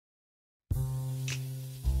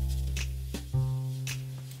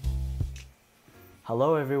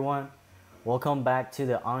Hello everyone, welcome back to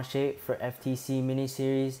the Onshape for FTC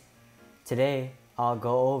mini-series. Today I'll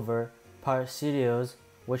go over part studios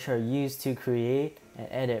which are used to create and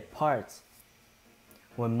edit parts.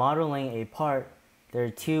 When modeling a part, there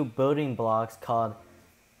are two building blocks called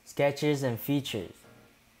sketches and features.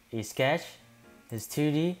 A sketch is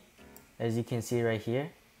 2D, as you can see right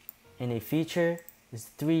here, and a feature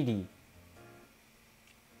is 3D.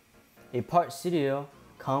 A part studio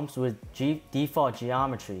comes with default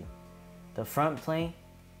geometry: the front plane,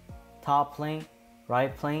 top plane,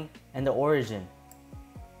 right plane, and the origin.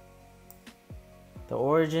 The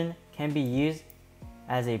origin can be used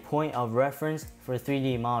as a point of reference for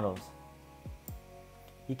 3D models.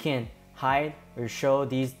 You can hide or show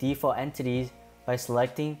these default entities by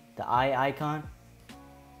selecting the eye icon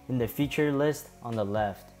in the feature list on the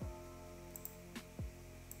left.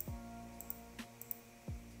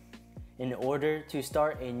 In order to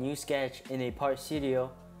start a new sketch in a part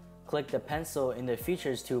studio, click the pencil in the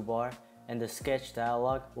features toolbar and the sketch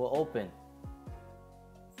dialog will open.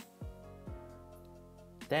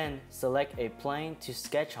 Then select a plane to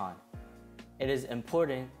sketch on. It is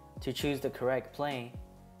important to choose the correct plane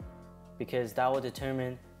because that will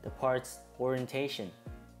determine the part's orientation.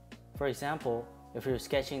 For example, if you're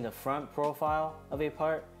sketching the front profile of a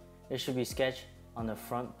part, it should be sketched on the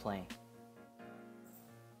front plane.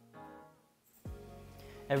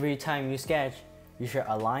 Every time you sketch, you should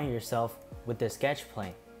align yourself with the sketch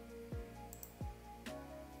plane.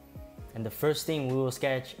 And the first thing we will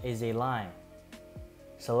sketch is a line.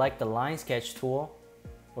 Select the line sketch tool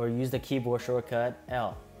or use the keyboard shortcut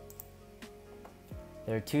L.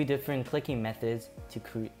 There are two different clicking methods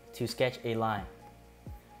to sketch a line.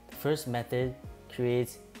 The first method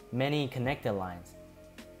creates many connected lines.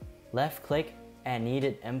 Left click at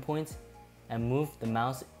needed endpoints and move the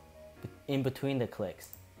mouse in between the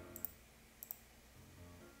clicks.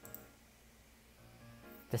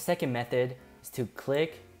 The second method is to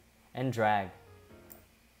click and drag.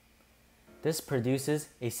 This produces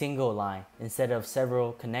a single line instead of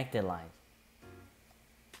several connected lines.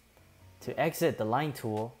 To exit the line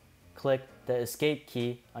tool, click the escape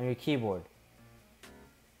key on your keyboard.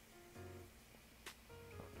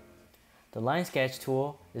 The line sketch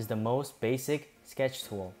tool is the most basic sketch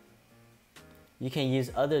tool. You can use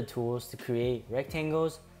other tools to create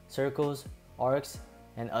rectangles, circles, arcs,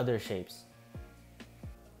 and other shapes.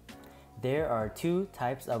 There are two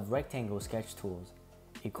types of rectangle sketch tools,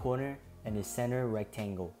 a corner and a center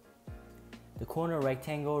rectangle. The corner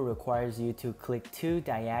rectangle requires you to click two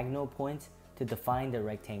diagonal points to define the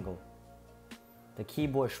rectangle. The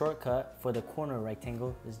keyboard shortcut for the corner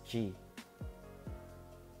rectangle is G.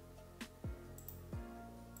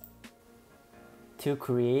 To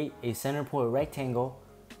create a center point rectangle,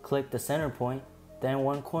 click the center point, then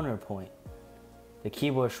one corner point. The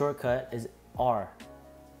keyboard shortcut is R.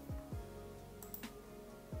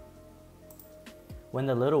 When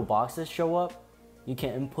the little boxes show up, you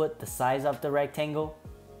can input the size of the rectangle,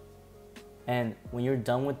 and when you're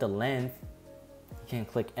done with the length, you can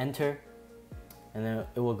click enter and then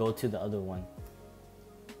it will go to the other one.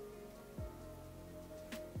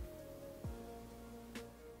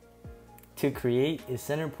 To create a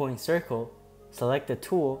center point circle, select the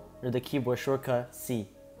tool or the keyboard shortcut C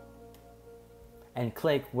and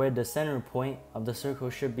click where the center point of the circle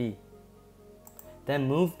should be. Then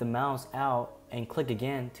move the mouse out and click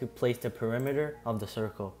again to place the perimeter of the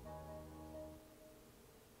circle.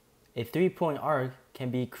 A 3-point arc can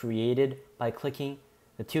be created by clicking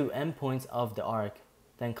the two endpoints of the arc,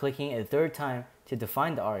 then clicking a third time to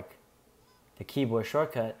define the arc. The keyboard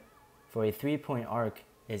shortcut for a 3-point arc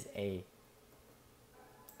is A.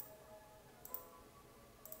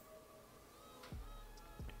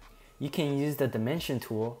 You can use the dimension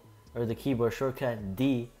tool or the keyboard shortcut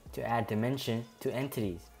D to add dimension to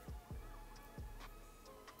entities.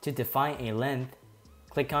 To define a length,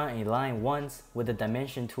 click on a line once with the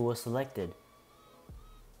dimension tool selected.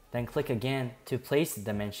 Then click again to place the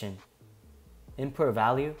dimension. Input a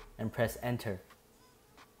value and press enter.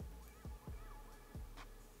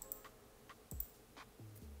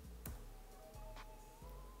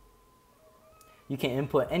 You can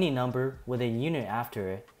input any number with a unit after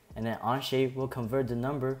it, and then Onshape will convert the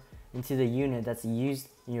number into the unit that's used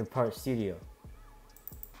in your part studio.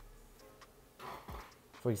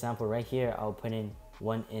 For example, right here, I'll put in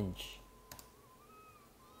 1 inch.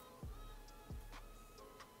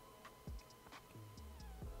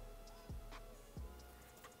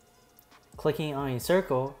 Clicking on a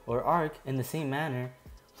circle or arc in the same manner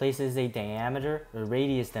places a diameter or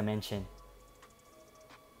radius dimension.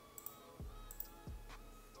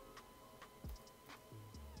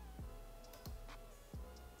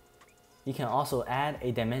 you can also add a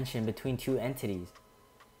dimension between two entities.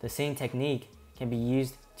 The same technique can be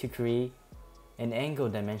used to create an angle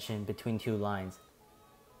dimension between two lines.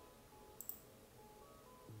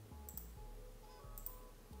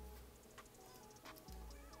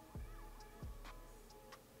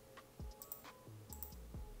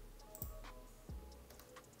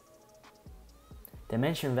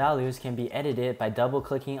 Dimension values can be edited by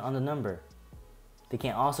double-clicking on the number. They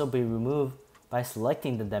can also be removed by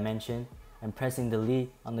selecting the dimension and pressing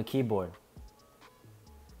delete on the keyboard.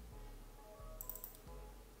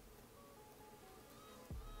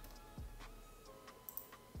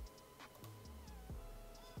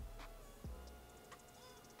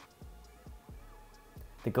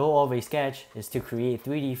 The goal of a sketch is to create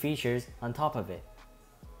 3D features on top of it.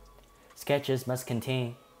 Sketches must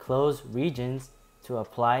contain closed regions to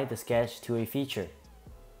apply the sketch to a feature.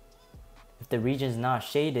 If the region is not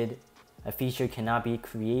shaded, a feature cannot be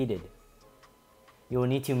created. You will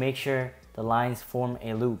need to make sure the lines form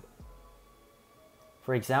a loop.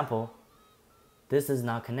 For example, this is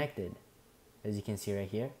not connected, as you can see right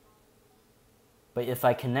here. But if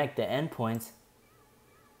I connect the endpoints,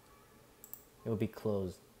 it will be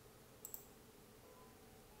closed.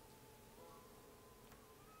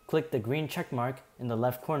 Click the green check mark in the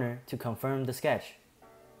left corner to confirm the sketch.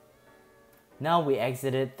 Now we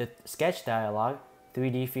exited the sketch dialog,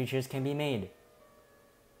 3D features can be made.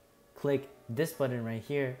 Click this button right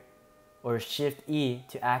here, or Shift E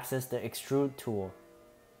to access the Extrude tool.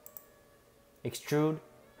 Extrude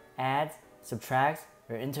adds, subtracts,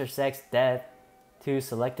 or intersects depth to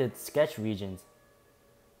selected sketch regions.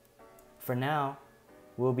 For now,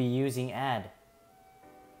 we'll be using add.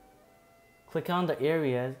 Click on the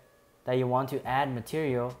areas that you want to add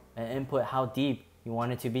material and input how deep you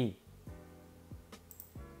want it to be.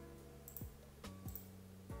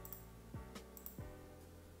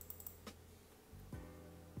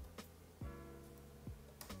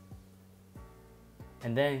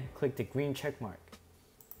 And then click the green check mark.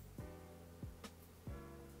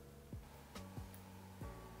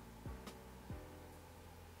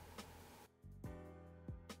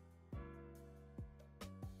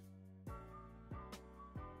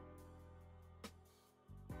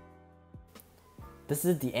 This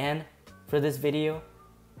is the end for this video.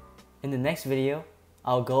 In the next video,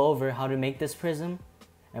 I'll go over how to make this prism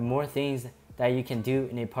and more things that you can do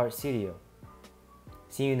in a part studio.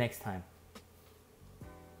 See you next time.